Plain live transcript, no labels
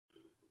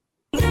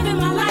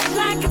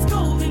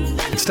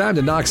It's time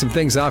to knock some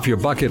things off your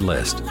bucket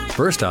list.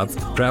 First up,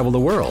 travel the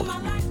world.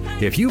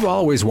 If you've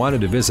always wanted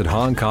to visit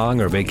Hong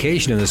Kong or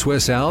vacation in the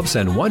Swiss Alps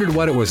and wondered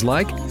what it was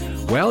like,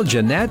 well,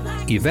 Jeanette,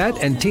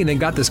 Yvette, and Tina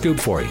got the scoop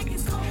for you.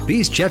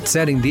 These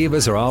jet-setting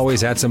divas are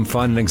always at some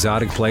fun and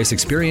exotic place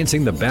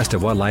experiencing the best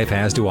of what life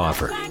has to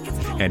offer.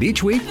 And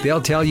each week, they'll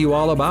tell you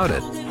all about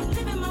it.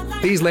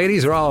 These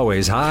ladies are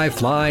always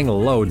high-flying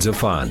loads of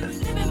fun.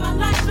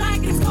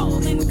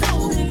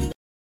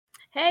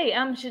 Hey,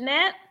 I'm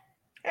Jeanette.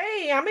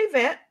 Hey, I'm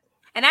Yvette.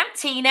 And I'm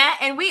Tina,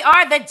 and we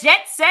are the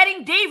Jet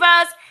Setting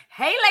Divas.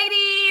 Hey,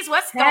 ladies,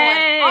 what's going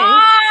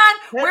on?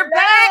 Hello. We're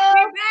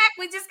back.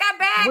 We just got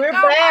back.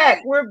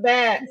 We're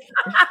back.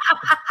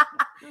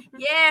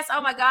 Yes. Oh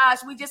my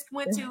gosh. We just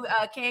went to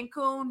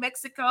Cancun,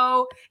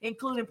 Mexico,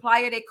 including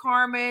Playa del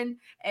Carmen,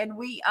 and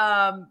we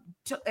and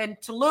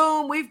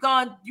Tulum. We've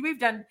done,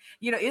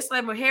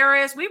 Isla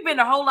Mujeres. We've been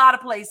a whole lot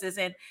of places,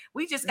 and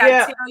we just got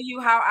to tell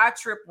you how our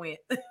trip went.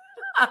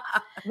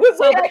 We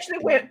actually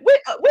went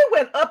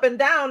up and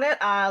down that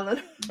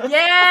island.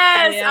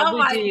 Yes. Yeah, oh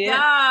my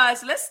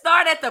gosh. Let's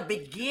start at the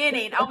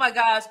beginning. Oh my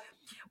gosh.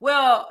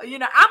 Well,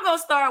 I'm gonna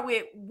start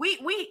with we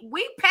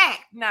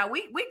packed. Now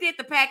we did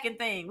the packing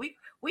thing.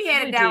 We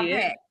had it down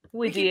pat.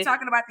 We keep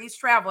talking about these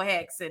travel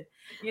hacks, and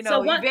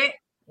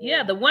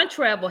the one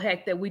travel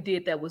hack that we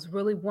did that was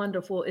really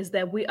wonderful is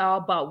that we all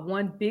bought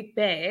one big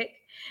bag,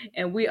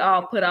 and we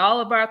all put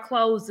all of our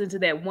clothes into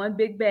that one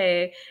big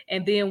bag,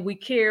 and then we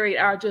carried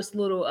our just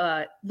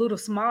little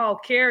small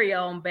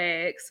carry-on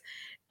bags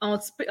on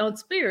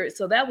Spirit.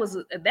 So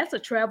that's a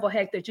travel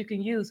hack that you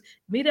can use.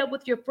 Meet up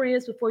with your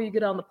friends before you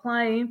get on the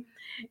plane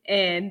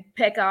and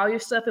pack all your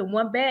stuff in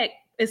one bag.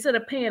 Instead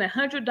of paying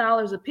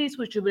 $100 a piece,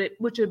 which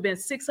would have been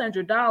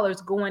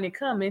 $600 going and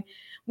coming,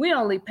 we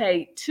only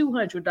paid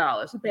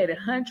 $200. We paid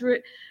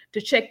 $100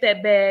 to check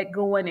that bag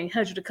going and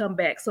 $100 to come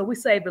back. So we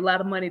saved a lot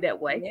of money that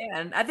way. Yeah,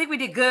 and I think we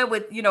did good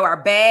with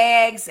our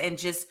bags and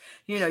just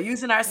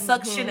using our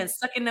suction and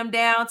sucking them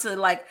down to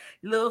like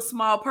little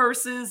small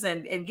purses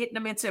and getting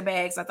them into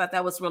bags. I thought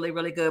that was really,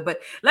 really good.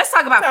 But let's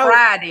talk about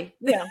Friday.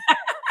 Yeah.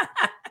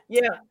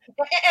 Yeah.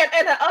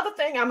 And the other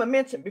thing I'm gonna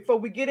mention before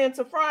we get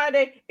into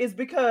Friday is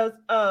because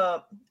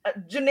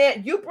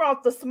Jeanette, you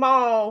brought the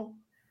small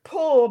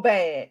pull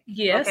bag.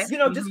 Yes. Okay.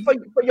 Just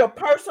for your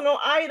personal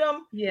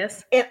item.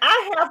 Yes. And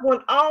I have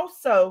one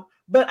also,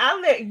 but I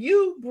let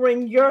you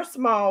bring your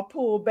small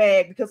pull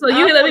bag because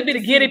you let me be the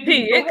guinea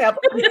pig. I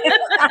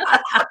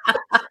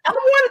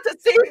wanted to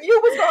see if you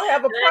was gonna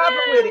have a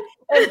problem with it.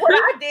 And what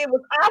I did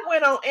was I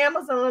went on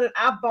Amazon and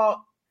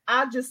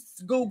I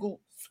just Googled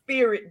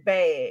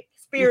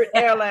Spirit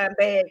airline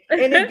bag,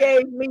 and it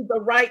gave me the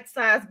right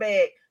size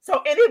bag. So,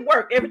 and it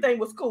worked. Everything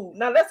was cool.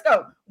 Now let's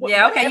go.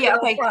 Okay.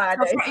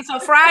 Friday? So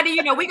Friday,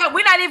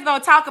 we're not even going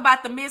to talk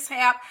about the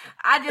mishap.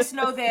 I just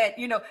know that,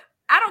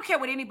 I don't care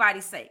what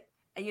anybody say.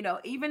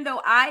 Even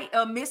though I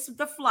missed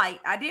the flight,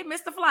 I did miss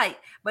the flight,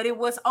 but it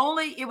was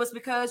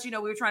because, we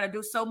were trying to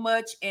do so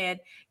much and,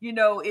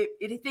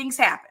 things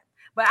happen.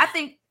 But I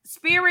think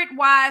Spirit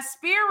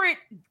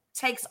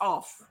takes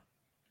off.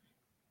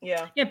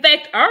 Yeah. In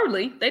fact,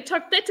 early they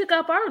took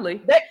off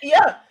early.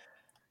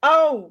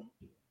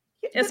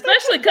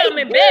 Especially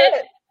coming back.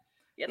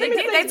 Yeah, they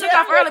took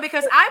off early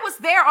because I was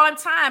there on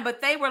time, but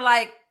they were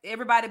like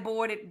everybody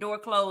boarded, door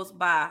closed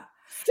by.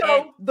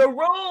 So the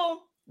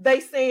rule they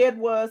said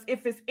was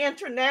if it's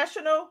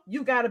international,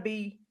 you got to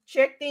be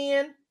checked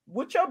in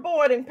with your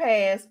boarding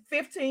pass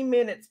 15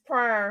 minutes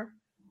prior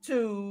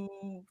to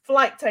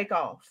flight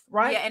takeoff,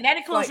 right? Yeah, and that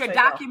includes your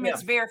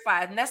documents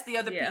verified, and that's the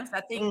other piece.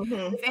 I think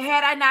if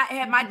I not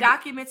had my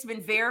documents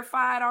been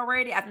verified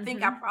already, I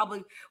think I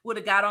probably would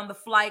have got on the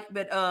flight.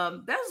 But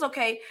that was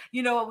okay.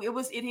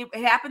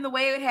 It happened the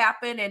way it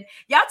happened. And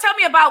y'all tell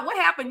me about what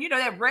happened.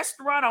 That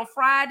restaurant on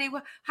Friday.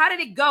 How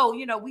did it go?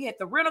 We had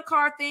the rental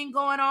car thing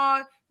going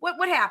on.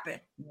 What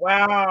happened?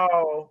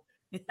 Wow.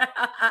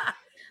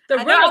 The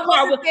rental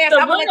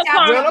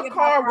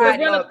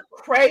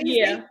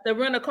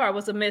car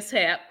was a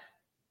mishap.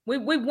 We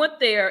went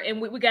there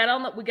and we got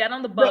on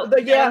the boat.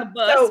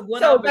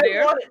 Went over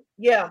there.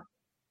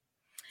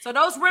 So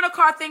those rental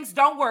car things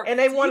don't work. And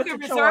they wanted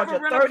to charge a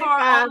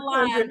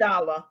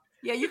 $3,500.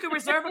 Yeah, you can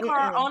reserve a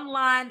car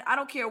online. I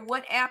don't care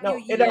what app you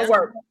use. It don't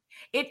work.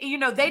 They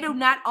do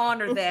not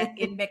honor that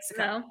in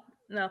Mexico.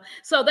 No.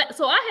 So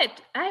I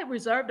had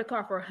reserved a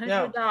car for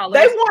 $100.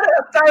 They wanted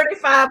a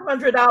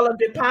 $3,500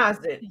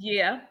 deposit.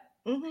 Yeah.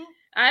 Mm-hmm.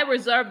 I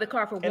reserved the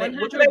car for $100.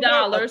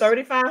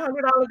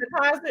 $3,500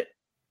 deposit.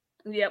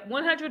 Yeah,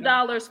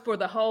 $100 for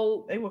the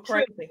whole. They were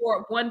crazy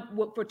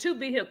for two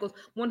vehicles,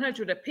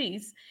 $100 a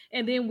piece,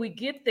 and then we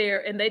get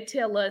there and they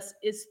tell us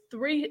it's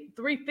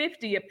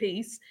 $350 a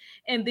piece,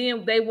 and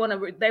then they want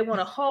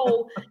a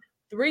whole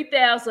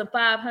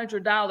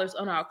 $3,500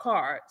 on our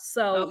card.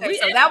 So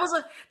that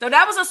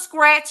was a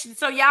scratch.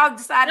 So y'all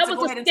decided to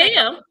go ahead and take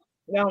it.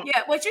 No.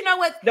 Yeah, but you know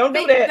what? Don't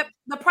do that.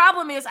 The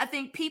problem is, I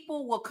think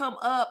people will come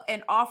up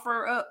and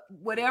offer up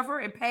whatever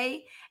and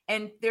pay,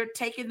 and they're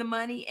taking the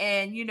money,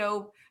 and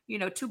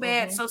too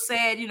bad, so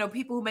sad.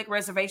 People who make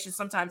reservations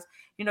sometimes,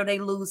 they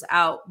lose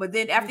out. But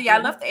then after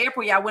y'all left the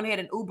airport, y'all went ahead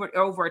and Ubered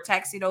over,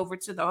 taxied over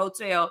to the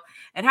hotel.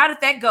 And how did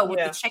that go with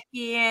the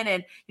check-in?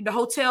 And the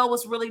hotel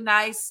was really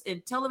nice.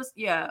 And tell us,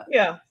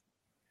 the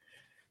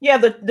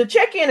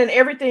check-in and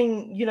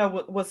everything,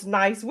 was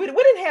nice. We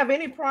didn't have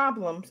any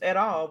problems at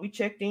all. We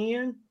checked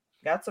in,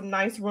 got some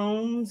nice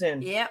rooms,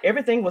 and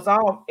everything was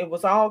all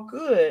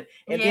good.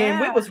 And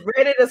then we was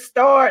ready to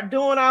start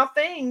doing our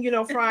thing,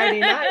 Friday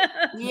night.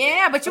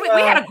 But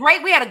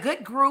we had a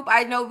good group.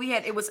 I know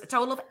it was a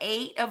total of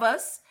 8 of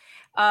us.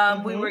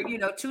 We were,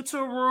 2 to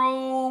a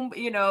room,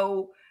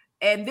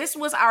 and this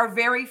was our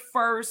very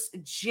first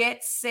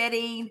jet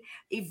setting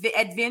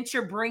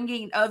adventure,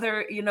 bringing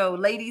other,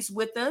 ladies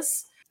with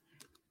us.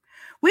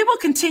 We will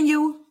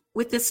continue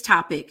with this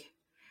topic.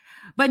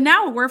 But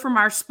now a word from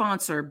our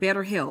sponsor,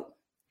 BetterHelp.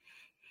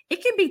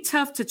 It can be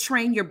tough to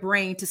train your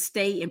brain to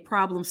stay in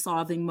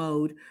problem-solving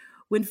mode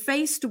when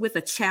faced with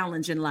a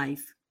challenge in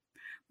life.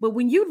 But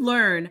when you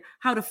learn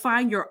how to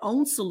find your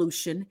own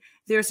solution,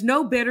 there's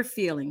no better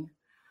feeling.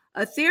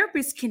 A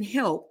therapist can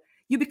help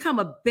you become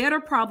a better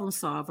problem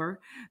solver,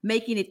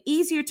 making it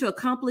easier to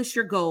accomplish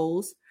your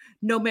goals,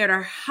 no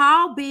matter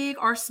how big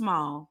or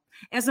small.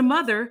 As a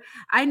mother,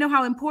 I know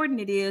how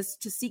important it is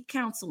to seek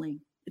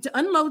counseling, to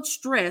unload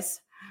stress,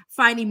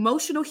 find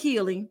emotional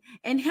healing,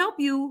 and help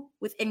you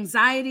with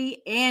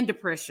anxiety and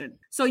depression,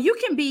 so you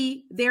can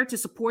be there to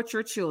support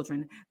your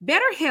children.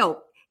 BetterHelp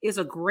is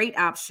a great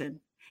option.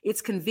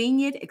 It's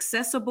convenient,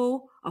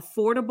 accessible,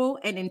 affordable,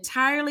 and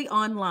entirely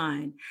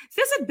online.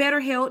 Visit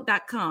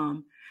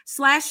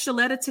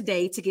BetterHelp.com/Shaletta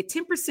today to get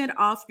 10%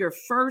 off your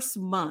first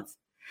month.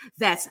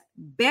 That's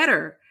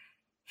BetterHelp,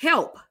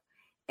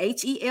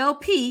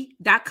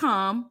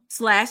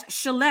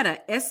 HELP.com/Shaletta,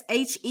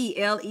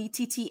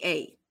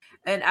 SHELETTA.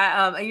 And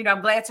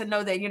I'm glad to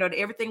know that, that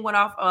everything went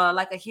off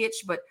like a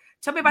hitch. But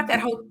tell me about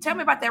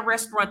that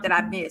restaurant that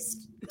I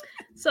missed.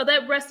 So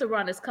that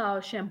restaurant is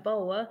called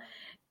Shamboa,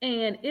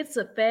 and it's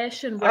a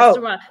fashion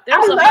restaurant.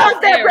 I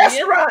love that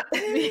restaurant.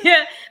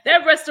 Yeah,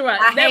 that restaurant.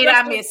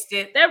 I missed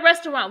it. That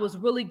restaurant was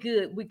really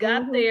good. We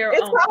got there.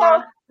 It's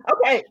called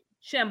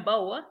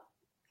Shamboa.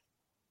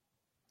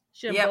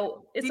 Yep.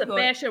 It's a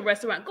fashion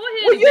restaurant. Go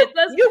ahead. Well,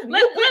 you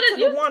went to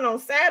the one on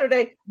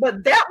Saturday,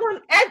 but that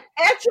one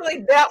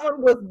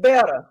was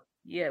better.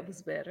 Yeah, it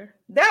was better.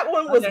 That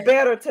one was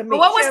better to me. But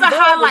what was the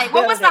highlight?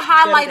 What was the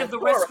highlight of the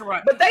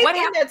restaurant? But they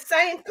in that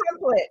same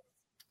complex.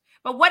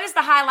 But what is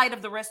the highlight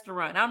of the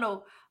restaurant? I don't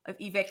know if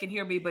Yvette can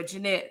hear me, but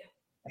Jeanette.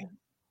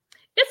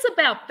 It's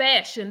about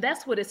fashion.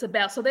 That's what it's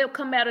about. So they'll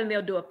come out and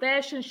they'll do a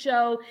fashion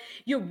show.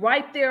 You're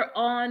right there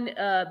on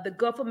the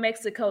Gulf of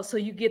Mexico. So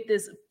you get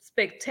this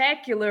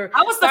spectacular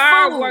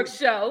fireworks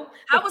show.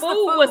 The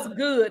food was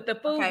good. The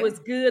food was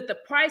good. The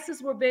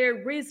prices were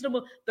very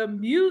reasonable. The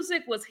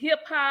music was hip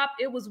hop.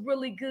 It was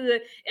really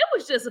good. It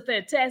was just a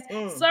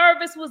fantastic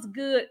service was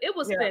good. It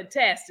was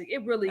fantastic.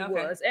 It really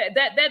was.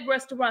 That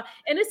restaurant.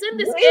 And it's in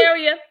this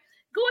area.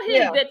 Go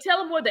ahead, tell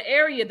them where the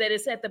area that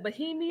it's at, the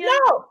Bohemian.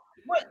 No,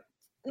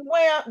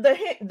 well,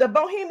 the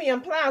Bohemian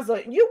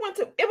Plaza, you went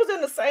to, it was in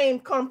the same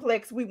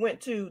complex we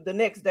went to the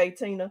next day,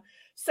 Tina.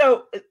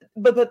 So,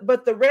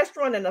 but the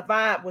restaurant and the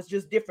vibe was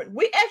just different.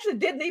 We actually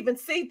didn't even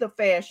see the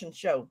fashion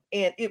show,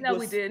 and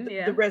we didn't.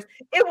 Yeah, the rest.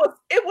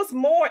 It was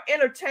more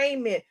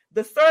entertainment.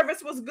 The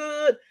service was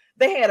good.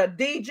 They had a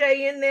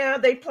DJ in there.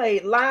 They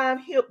played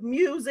live hip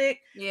music.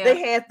 Yeah. They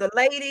had the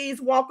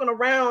ladies walking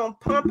around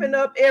pumping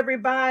up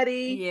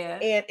everybody. Yeah,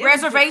 and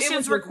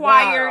reservations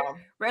required.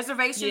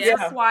 Reservations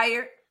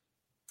required.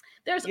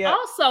 There's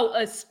also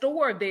a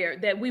store there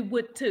that we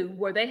went to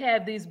where they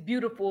have these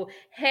beautiful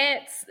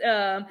hats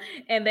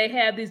and they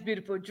have these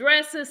beautiful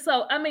dresses.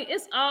 So, I mean,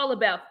 it's all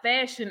about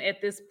fashion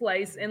at this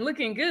place and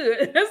looking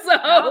good. That's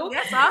awesome.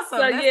 So,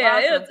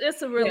 awesome.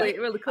 It's a really,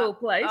 really cool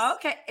place.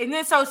 Okay. And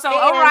then, so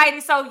all righty.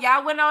 So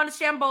y'all went on to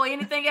Shamboa.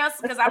 Anything else?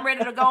 Because I'm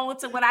ready to go on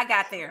to what I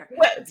got there.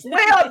 Well,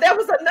 there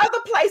was another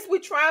place we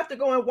tried to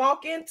go and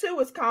walk into.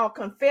 It's called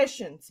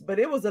Confessions, but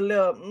it was a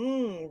little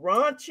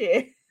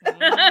raunchy.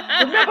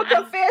 Remember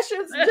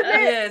Confessions?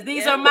 Yes,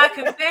 these are my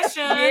confessions.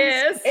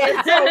 Yes.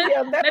 And so,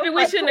 maybe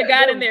we shouldn't have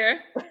got in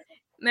there.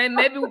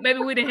 Maybe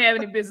we didn't have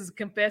any business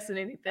confessing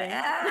anything.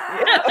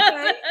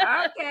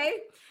 Okay.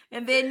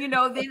 And then,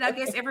 then I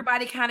guess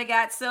everybody kind of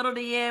got settled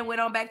in, went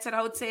on back to the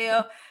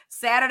hotel.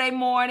 Saturday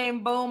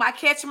morning, boom, I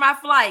catch my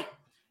flight.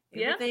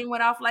 Everything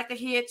went off like a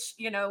hitch,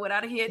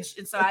 without a hitch.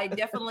 And so I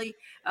definitely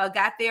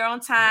got there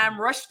on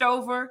time, rushed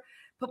over,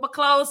 put my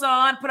clothes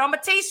on, put on my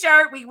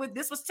t-shirt.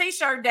 This was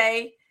t-shirt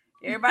day.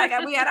 We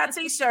had our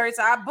t-shirts.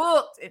 I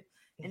booked it.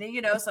 And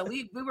then, so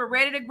we were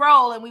ready to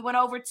roll, and we went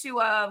over to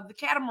the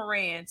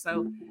catamaran.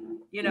 So,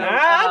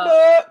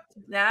 I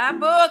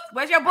booked.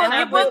 Where's your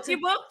book? You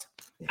booked?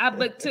 I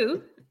booked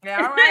too.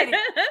 Yeah, all right.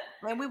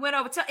 And we went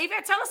over.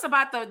 Yvette, tell us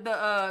about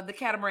the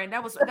catamaran.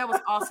 That was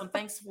awesome.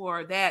 Thanks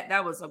for that.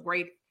 That was a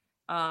great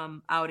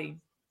outing.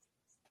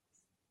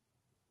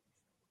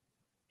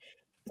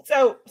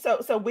 So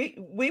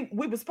we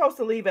were supposed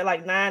to leave at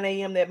like 9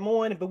 a.m. that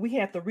morning, but we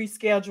had to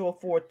reschedule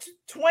for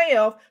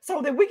 12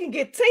 so that we can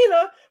get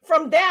Tina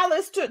from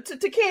Dallas to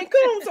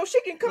Cancun so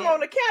she can come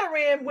on the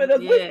catamaran with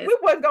us. Yes. We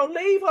wasn't gonna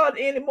leave her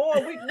anymore.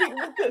 We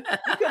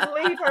couldn't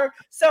leave her.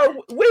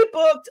 So we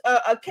booked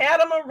a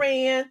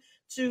catamaran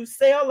to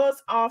sail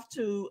us off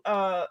to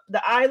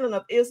the island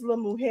of Isla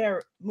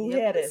Mujeres.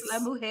 Isla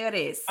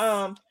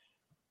Mujeres.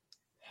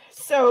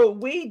 So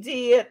we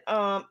did,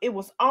 it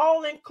was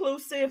all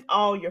inclusive,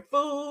 all your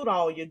food,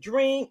 all your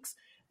drinks,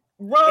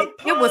 rum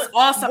punch, it was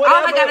awesome. All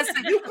I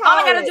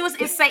gotta do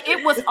is say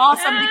it was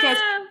awesome because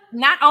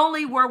not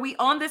only were we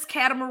on this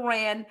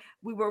catamaran,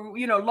 we were,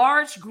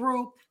 large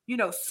group,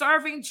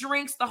 serving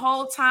drinks the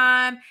whole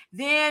time.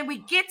 Then we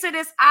get to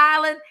this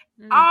island,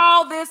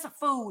 all this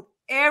food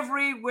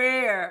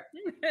everywhere.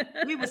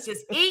 We was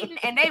just eating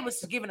and they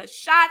was giving us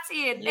shots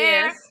here and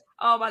there.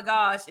 Oh my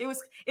gosh. It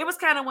was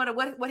kind of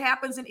what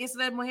happens in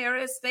Isla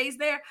Mujeres stays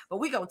there, but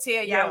we gonna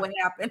tell y'all what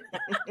happened.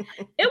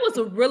 It was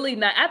a really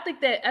nice. I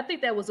think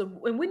that was and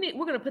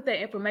we're gonna put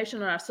that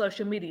information on our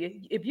social media.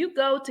 If you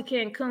go to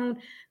Cancun,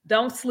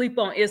 don't sleep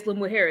on Isla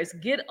Mujeres.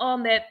 Get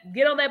on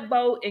that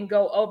boat and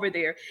go over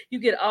there. You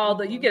get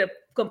you get a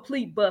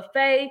complete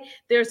buffet.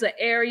 There's an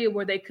area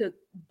where they cook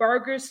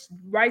burgers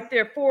right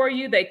there for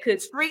you. They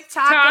cook street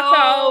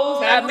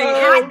tacos. I mean,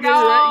 hot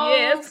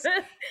dogs,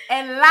 yes,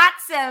 and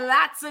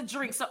lots of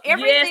drinks. So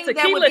everything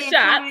that would be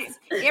included,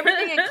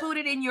 everything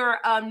included in your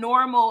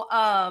normal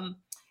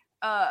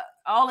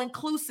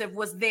all-inclusive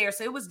was there.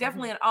 So it was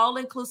definitely an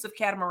all-inclusive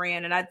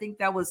catamaran, and I think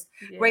that was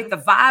great. The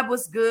vibe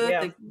was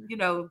good.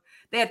 Yeah.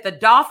 They had the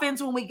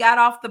dolphins when we got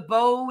off the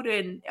boat,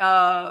 and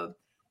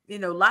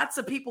lots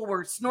of people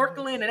were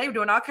snorkeling, and they were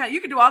doing all kind. You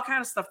could do all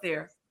kind of stuff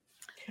there.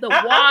 The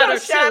water,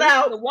 shout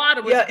out. The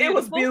water was beautiful. It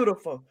was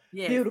beautiful.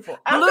 Yeah. Beautiful.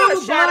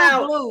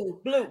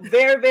 Blue,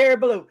 very, very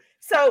blue.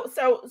 So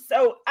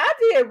I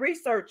did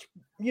research,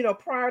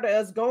 prior to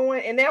us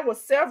going, and there were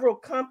several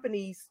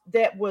companies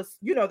that was,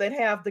 that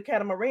have the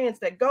catamarans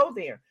that go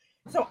there.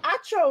 So I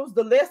chose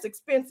the less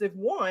expensive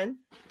one,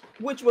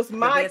 which was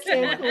My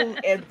Cancun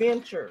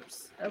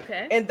Adventures.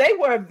 Okay. And they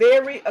were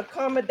very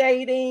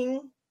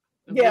accommodating.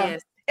 Yeah.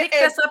 Yes. Picked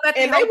us up at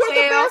the hotel. They were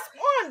the best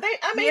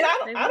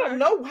one. I don't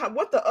know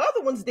what the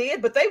other ones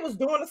did, but they was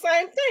doing the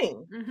same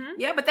thing. Mm-hmm.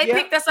 Yeah, but they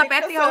picked us up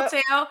at the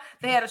hotel.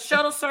 They had a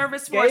shuttle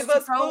service for us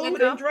to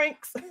food and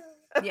drinks.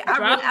 Yeah,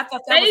 I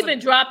thought they even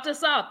dropped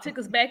us off, took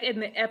us back,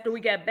 and after we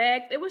got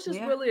back, it was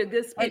just really a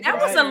good speech. And that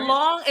was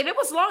it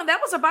was long. That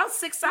was about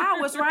 6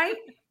 hours, right?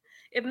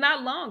 If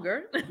not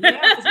longer.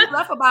 Yeah, because we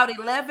left about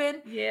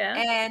 11. Yeah.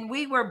 And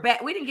we were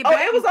back. We didn't get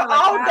back. It was an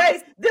all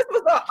day. This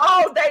was an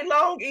all day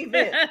long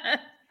event.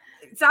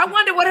 So I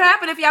wonder what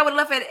happened if y'all would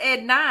have left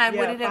at 9.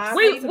 Yeah,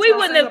 we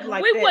wouldn't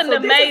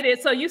have made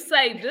it. So you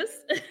saved us.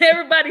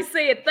 Everybody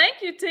said, "Thank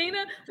you,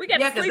 Tina. We got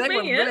to sleep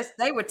in."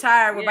 They were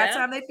tired. Well, by the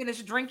time they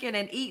finished drinking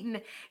and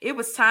eating, it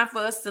was time for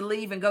us to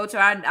leave and go to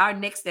our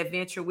next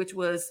adventure, which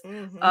was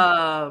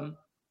the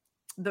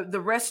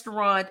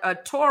restaurant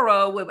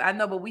Toro. I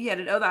know, but we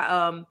had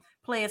other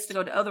plans to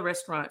go to other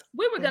restaurant.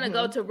 We were going to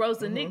go to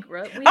Rosa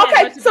Negra.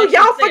 Okay, so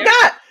y'all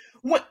forgot.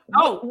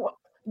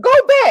 Go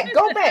back.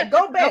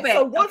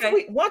 So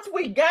once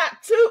we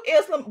got to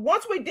Islam,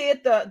 once we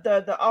did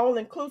the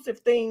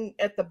all-inclusive thing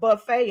at the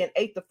buffet and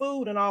ate the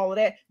food and all of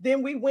that,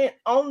 then we went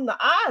on the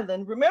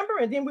island, remember?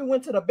 And then we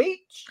went to the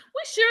beach.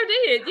 We sure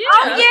did. Yeah.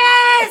 Oh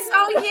yes.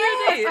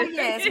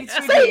 We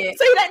sure did.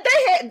 See that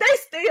they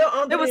still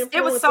under the influence.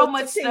 It was so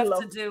much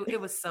stuff to do.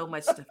 It was so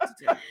much stuff to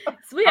do.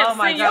 So we had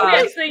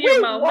senior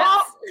moments.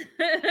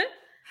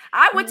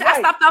 I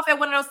stopped off at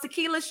one of those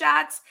tequila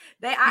shots.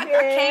 I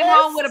came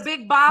home with a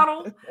big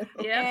bottle,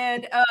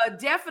 and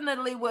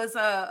definitely was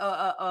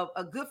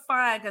a good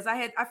find because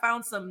I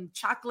found some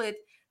chocolate,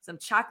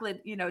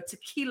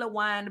 tequila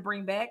wine to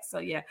bring back. So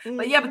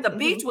but the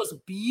beach was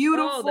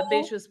beautiful. Oh, the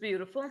beach was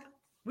beautiful.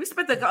 We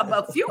spent a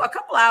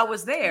couple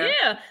hours there.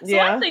 Yeah. So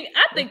I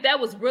think that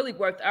was really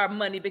worth our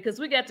money because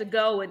we got to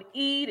go and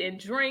eat and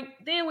drink.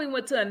 Then we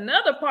went to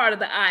another part of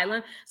the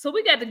island. So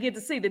we got to get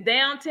to see the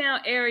downtown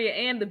area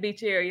and the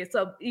beach area.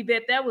 So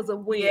Yvette, that was a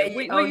win. Yeah.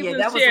 We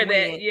that was a win.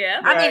 That.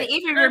 Yeah.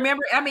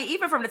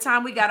 Even from the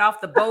time we got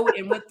off the boat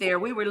and went there,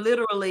 we were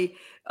literally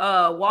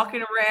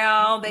walking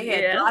around. They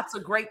had lots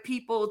of great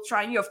people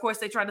trying. Of course,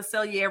 they're trying to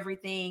sell you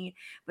everything.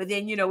 But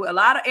then,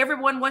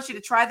 everyone wants you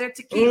to try their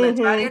tequila,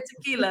 try their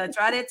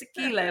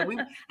tequila.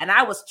 And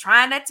I was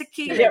trying that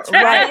tequila,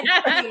 trying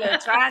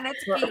that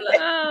tequila.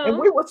 Oh. And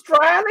we was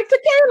trying the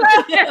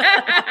tequila.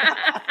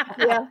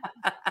 Yeah.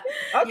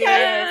 Okay.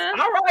 Yes.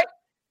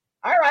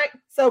 All right.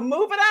 So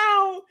moving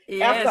on,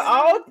 after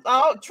all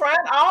trying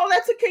all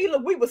that tequila,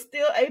 we were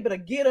still able to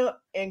get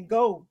up and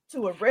go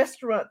to a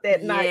restaurant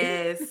that night.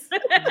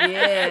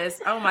 Yes.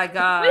 Oh my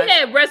God.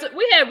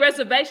 We had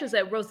reservations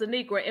at Rosa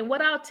Negra, and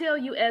what I'll tell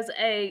you as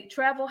a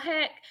travel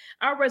hack,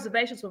 our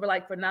reservations were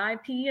like for 9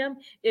 p.m.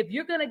 If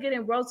you're gonna get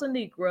in Rosa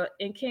Negra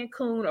in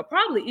Cancun or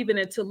probably even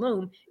in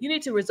Tulum, you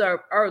need to reserve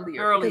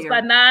earlier. Because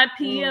by 9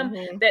 p.m.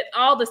 that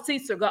all the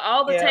seats are gone,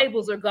 all the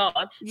tables are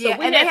gone. Yeah,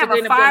 so and they have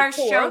a fire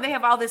show. They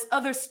have all this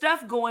other stuff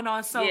going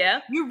on, so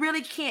you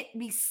really can't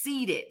be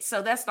seated.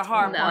 So that's the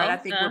hard part. I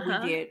think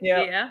what we did.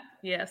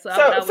 Yeah.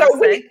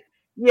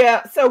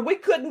 So we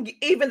couldn't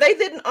even. They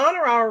didn't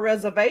honor our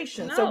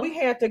reservation, so we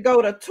had to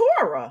go to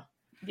Tora.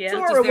 Yeah,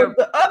 Tora was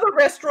the other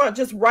restaurant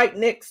just right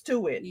next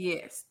to it.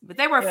 Yes, but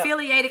they were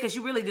affiliated because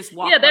you really just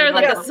walk. Yeah, they're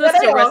like a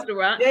sister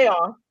restaurant. They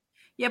are.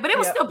 Yeah, but it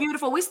was still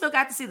beautiful. We still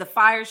got to see the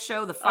fire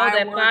show, the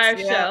fireworks. That fire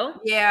show.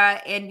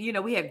 Yeah, and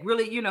we had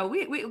really, we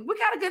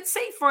got a good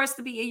seat for us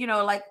to be,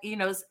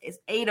 it's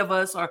 8 of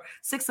us or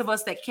 6 of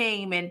us that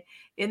came, and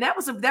that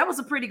was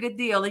a pretty good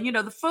deal. And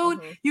the food,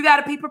 you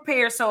got to be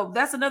prepared. So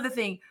that's another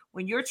thing.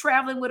 When you're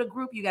traveling with a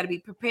group, you got to be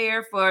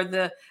prepared for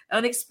the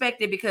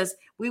unexpected, because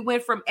we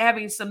went from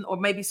having some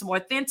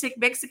authentic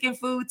Mexican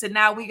food to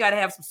now we got to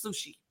have some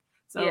sushi.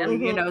 So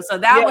so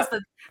that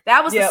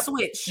was the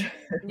switch.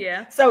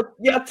 Yeah. So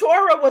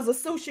Tora was a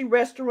sushi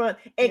restaurant,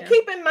 and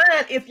keep in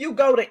mind, if you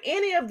go to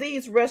any of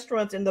these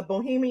restaurants in the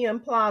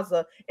Bohemian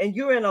Plaza and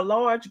you're in a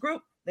large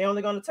group, they're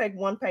only going to take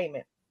one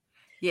payment.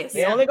 Yes,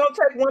 they're only going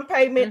to take one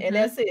payment, and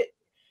that's it.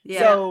 Yeah.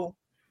 So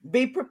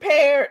be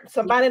prepared.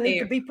 Somebody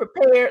needs to be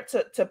prepared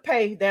to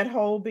pay that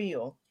whole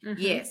bill.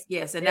 Yes,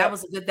 and that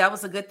was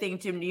a good thing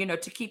to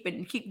to keep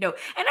note.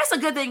 And that's a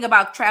good thing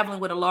about traveling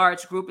with a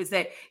large group, is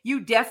that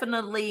you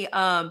definitely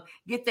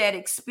get that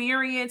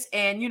experience.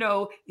 And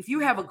if you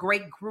have a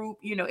great group,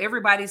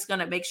 everybody's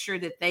gonna make sure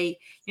that they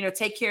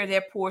take care of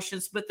their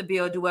portion, split the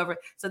bill, do whatever.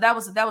 So that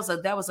was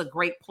a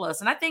great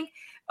plus. And I think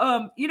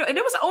and it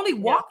was only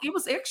it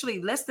was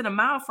actually less than a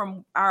mile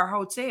from our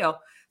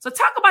hotel. So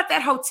talk about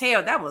that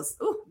hotel. That was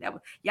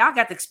y'all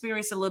got to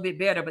experience a little bit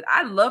better, but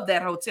I love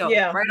that hotel.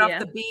 Right off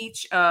the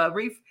beach,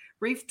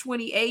 Reef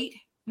 28.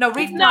 No,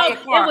 Reef. No,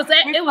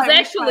 it was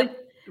actually.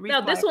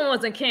 No, this one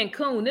was in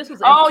Cancun. This was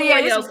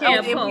Emporio,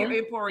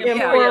 Cancun. Emporio.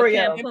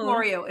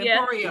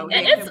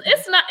 And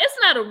it's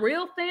not a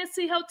real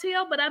fancy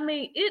hotel, but I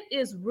mean, it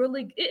is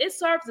really, it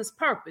serves its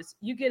purpose.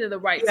 You get in the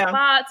right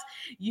spots.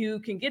 You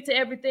can get to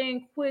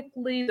everything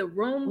quickly. The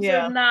rooms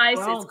are nice.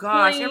 Oh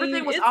gosh,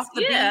 everything was off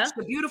the beach.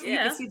 The beautiful, you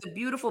can see the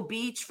beautiful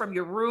beach from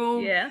your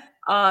room. Yeah.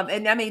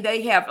 And I mean,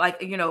 they have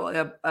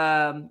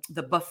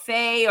the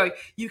buffet, or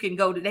you can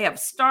go to, they have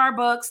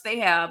Starbucks, they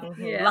have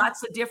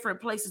lots of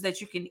different places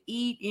that you can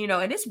eat,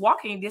 and it's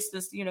walking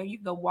distance, you can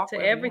go walk to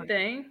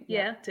everything.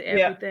 To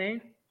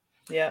everything.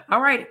 Yeah.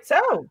 All right.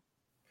 So,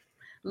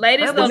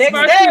 ladies, those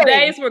first few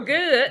days were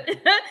good.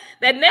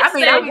 That next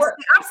day, I'm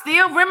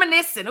still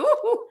reminiscing.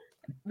 Ooh.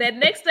 That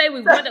next day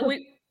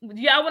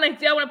y'all want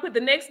to put the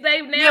next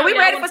day now? Yeah, we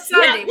ready for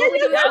Sunday.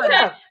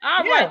 Okay.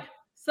 All right.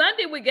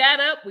 Sunday, we got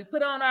up, we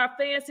put on our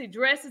fancy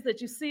dresses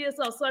that you see us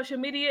on social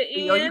media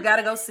in. You got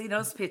to go see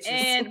those pictures.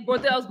 And for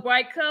those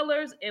bright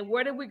colors. And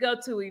where did we go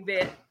to,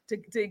 Yvette,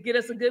 to get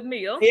us a good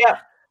meal? Yeah,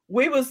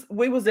 we was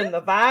in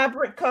the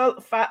vibrant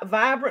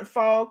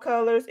fall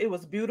colors. It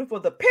was beautiful.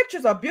 The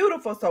pictures are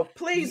beautiful. So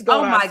please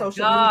go on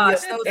social media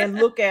and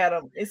look at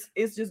them.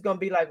 It's just going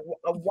to be like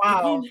a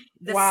wow.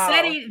 The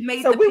setting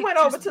made so we went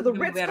over to the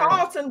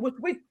Ritz-Carlton, which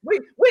we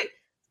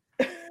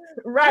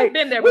right.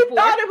 Been there we before.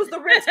 thought it was the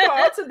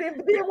Ritz-Carlton. It used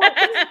to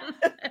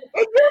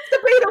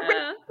be the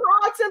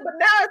Ritz-Carlton, but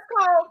now it's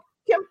called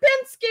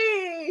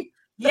Kempinski.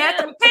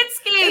 Yeah,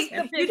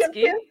 Kempinski.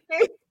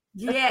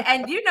 Yeah,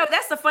 and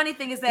that's the funny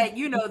thing is that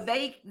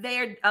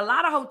they're a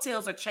lot of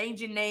hotels are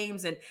changing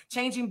names and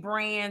changing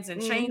brands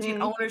and changing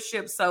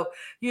ownership. So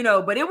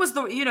but it was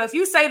if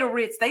you say the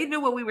Ritz, they knew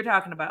what we were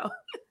talking about.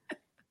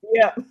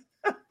 Yeah.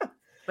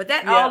 But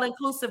that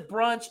all-inclusive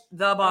brunch,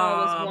 the bomb,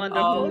 was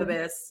wonderful. all the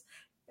best.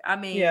 I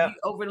mean,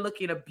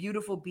 overlooking a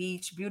beautiful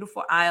beach,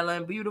 beautiful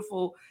island,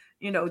 beautiful,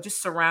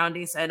 just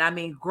surroundings. And I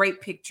mean, great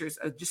pictures,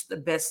 just the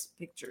best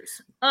pictures.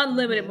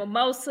 Unlimited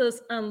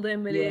mimosas,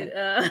 unlimited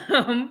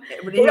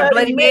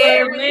Bloody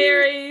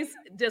Marys,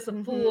 just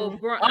a full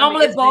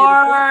omelet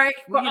bar,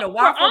 for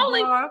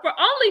only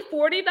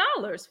 $40.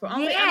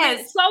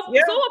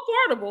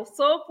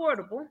 So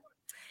affordable.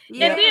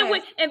 Yeah.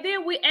 And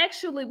then we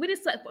actually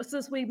decided,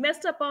 since we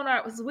messed up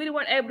since we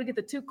weren't able to get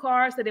the 2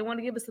 cars that they want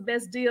to give us the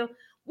best deal,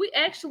 we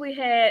actually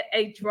had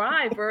a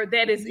driver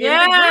that is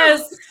well,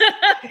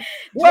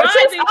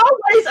 she's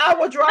always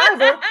our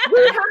driver.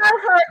 We hire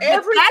her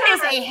every time.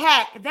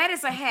 That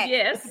is a hack.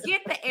 Yes.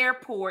 Get the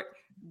airport,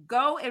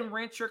 go and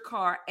rent your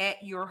car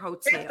at your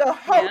hotel. At the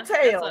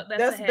hotel.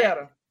 That's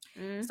better.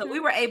 Mm-hmm. So we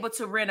were able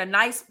to rent a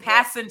nice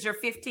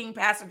 15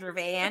 passenger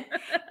van,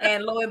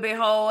 and lo and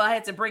behold, I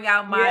had to bring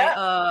out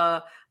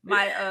my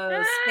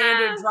my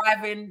standard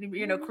driving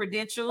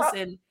credentials,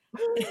 and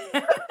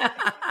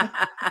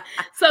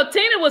So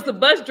Tina was the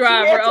bus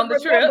driver on the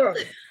trip.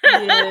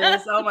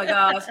 Yes. Oh my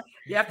gosh.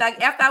 Yeah.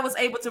 After I was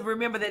able to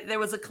remember that there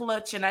was a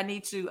clutch and I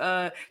need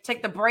to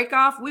take the brake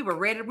off, we were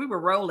ready. We were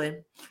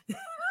rolling.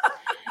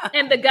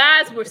 And the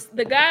guys were so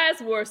they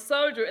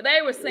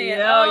were saying,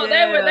 they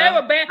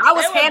were bad. I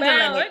was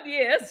handling it.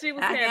 Yes, she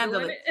was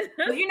handling it.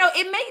 But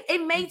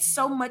it made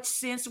so much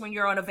sense when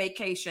you're on a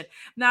vacation.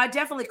 Now,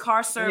 definitely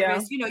car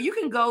service. Yeah. You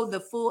can go the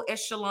full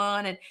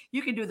echelon and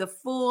you can do the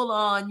full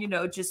on,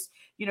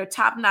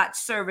 top-notch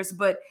service.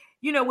 But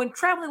when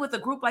traveling with a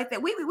group like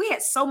that, we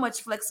had so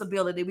much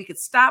flexibility. We could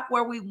stop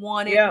where we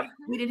wanted. Yeah.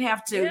 We didn't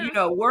have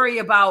to, worry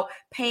about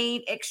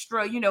paying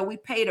extra. We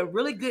paid a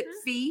really good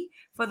fee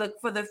for the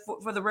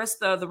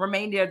rest of the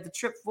remainder of the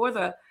trip for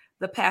the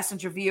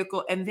passenger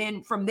vehicle. And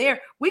then from there,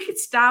 we could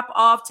stop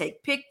off,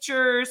 take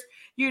pictures,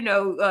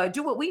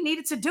 do what we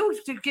needed to do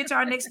to get to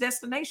our next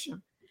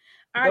destination.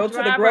 Go to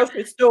the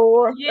grocery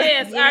store.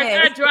 Yes,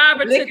 our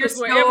driver took us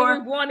wherever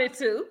we wanted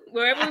to.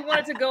 Wherever we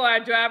wanted to go,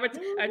 our driver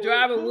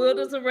wheeled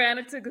us around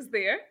and took us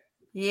there.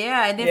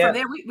 Yeah, and then from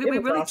there, we really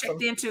awesome.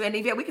 Checked into, and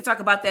we could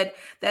talk about that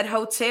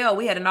hotel.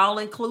 We had an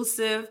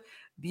all-inclusive,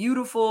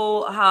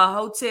 beautiful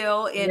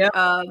hotel in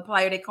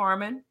Playa del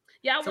Carmen.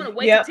 Yeah, I want to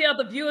wait to tell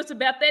the viewers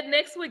about that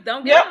next week.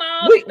 Don't give them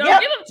all. Don't give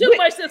them too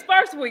much this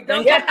first week.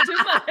 Don't give them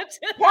too much.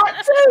 Part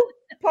two.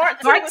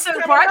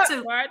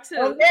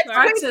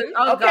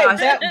 Oh gosh.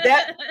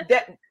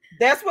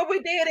 That's what we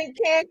did in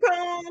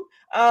Cancun.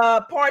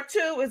 Part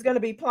 2 is going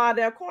to be Playa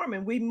del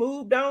Carmen. We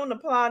moved on to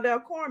Playa del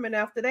Carmen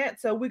after that,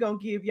 so we're going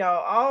to give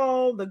y'all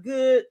all the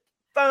good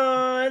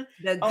fun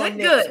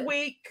next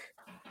week.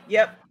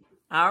 Yep.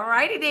 All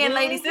righty then,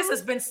 ladies. This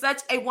has been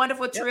such a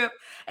wonderful trip,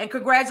 and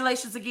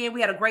congratulations again.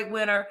 We had a great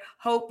winner,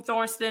 Hope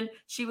Thornton.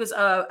 She was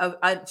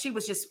she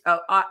was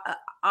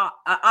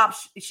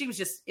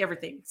just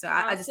everything. So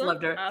awesome. I just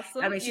loved her.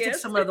 Awesome. I mean, she took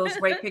some of those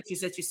great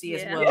pictures that you see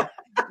as well.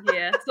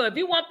 Yeah. So if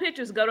you want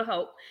pictures, go to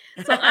Hope.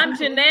 So I'm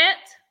Jeanette.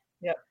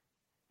 Yep.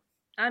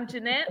 I'm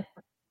Jeanette.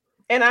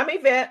 And I'm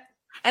Yvette.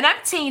 And I'm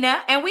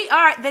Tina. And we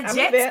are the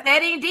Jet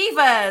Setting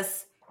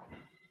Divas.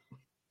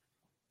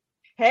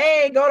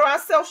 Hey, go to our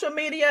social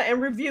media and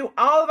review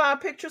all of our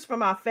pictures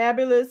from our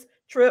fabulous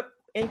trip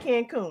in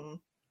Cancun.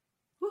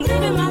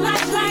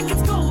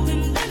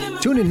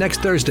 Tune in next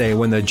Thursday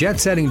when the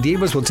Jet Setting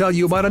Divas will tell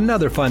you about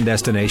another fun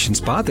destination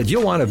spot that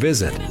you'll want to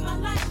visit.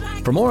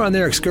 For more on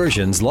their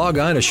excursions, log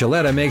on to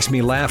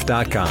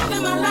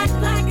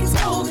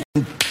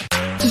ShalettaMakesMeLaugh.com.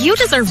 You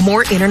deserve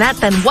more internet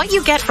than what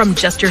you get from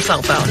just your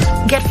cell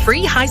phone. Get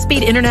free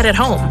high-speed internet at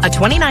home, a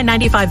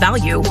 $29.95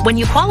 value when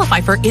you qualify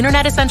for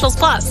Internet Essentials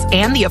Plus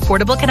and the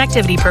Affordable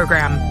Connectivity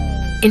Program.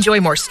 Enjoy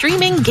more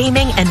streaming,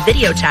 gaming, and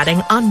video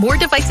chatting on more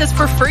devices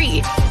for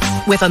free.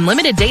 With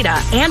unlimited data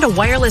and a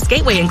wireless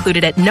gateway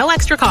included at no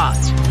extra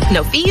cost.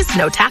 No fees,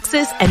 no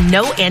taxes, and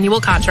no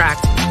annual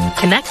contract.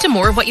 Connect to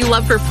more of what you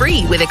love for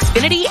free with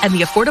Xfinity and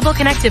the Affordable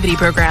Connectivity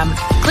Program.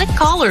 Click,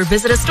 call, or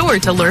visit a store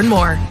to learn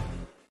more.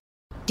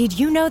 Did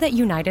you know that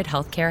United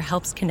Healthcare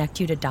helps connect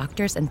you to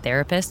doctors and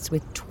therapists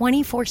with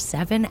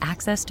 24/7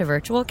 access to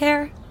virtual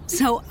care?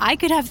 So I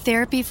could have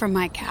therapy from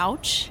my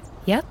couch?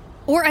 Yep.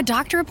 Or a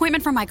doctor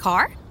appointment from my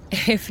car?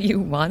 If you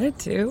wanted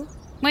to.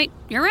 Wait,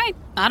 you're right.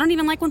 I don't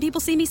even like when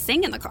people see me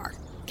sing in the car.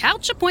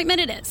 Couch appointment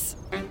it is.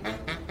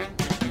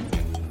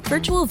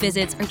 Virtual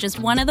visits are just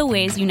one of the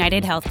ways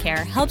United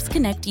Healthcare helps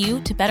connect you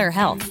to better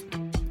health.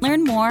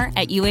 Learn more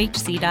at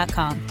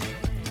uhc.com.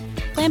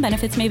 Plan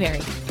benefits may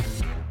vary.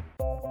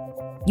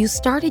 You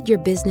started your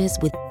business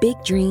with big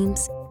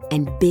dreams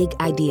and big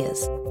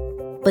ideas.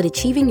 But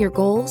achieving your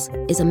goals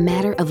is a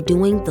matter of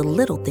doing the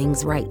little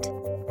things right.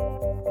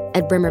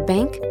 At Bremer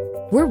Bank,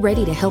 we're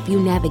ready to help you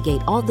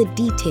navigate all the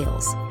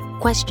details,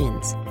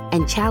 questions,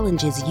 and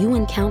challenges you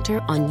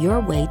encounter on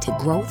your way to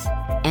growth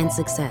and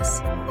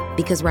success.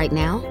 Because right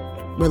now,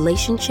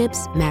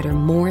 relationships matter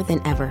more than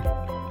ever,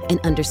 and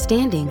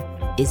understanding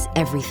is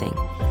everything.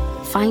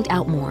 Find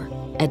out more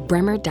at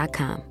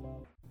bremer.com.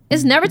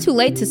 It's never too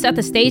late to set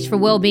the stage for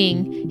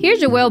well-being. Here's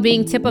your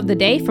well-being tip of the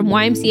day from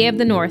YMCA of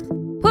the North.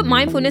 Put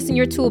mindfulness in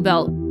your tool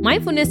belt.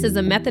 Mindfulness is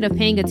a method of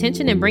paying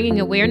attention and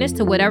bringing awareness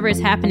to whatever is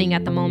happening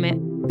at the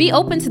moment. Be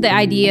open to the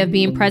idea of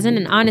being present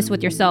and honest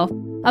with yourself.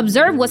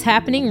 Observe what's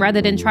happening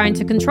rather than trying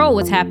to control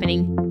what's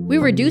happening. We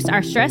reduce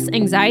our stress,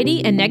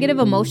 anxiety, and negative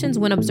emotions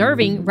when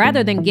observing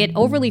rather than get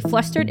overly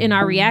flustered in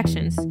our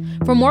reactions.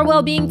 For more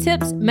well-being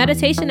tips,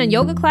 meditation, and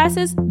yoga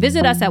classes,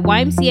 visit us at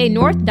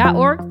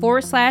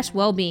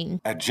ymcanorth.org/wellbeing.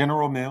 At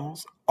General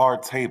Mills, our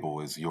table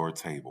is your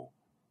table.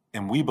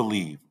 And we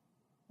believe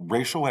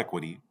racial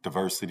equity,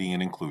 diversity,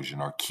 and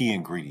inclusion are key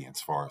ingredients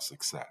for our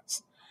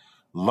success.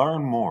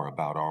 Learn more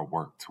about our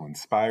work to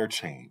inspire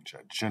change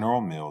at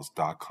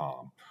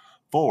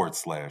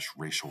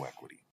generalmills.com/racial equity.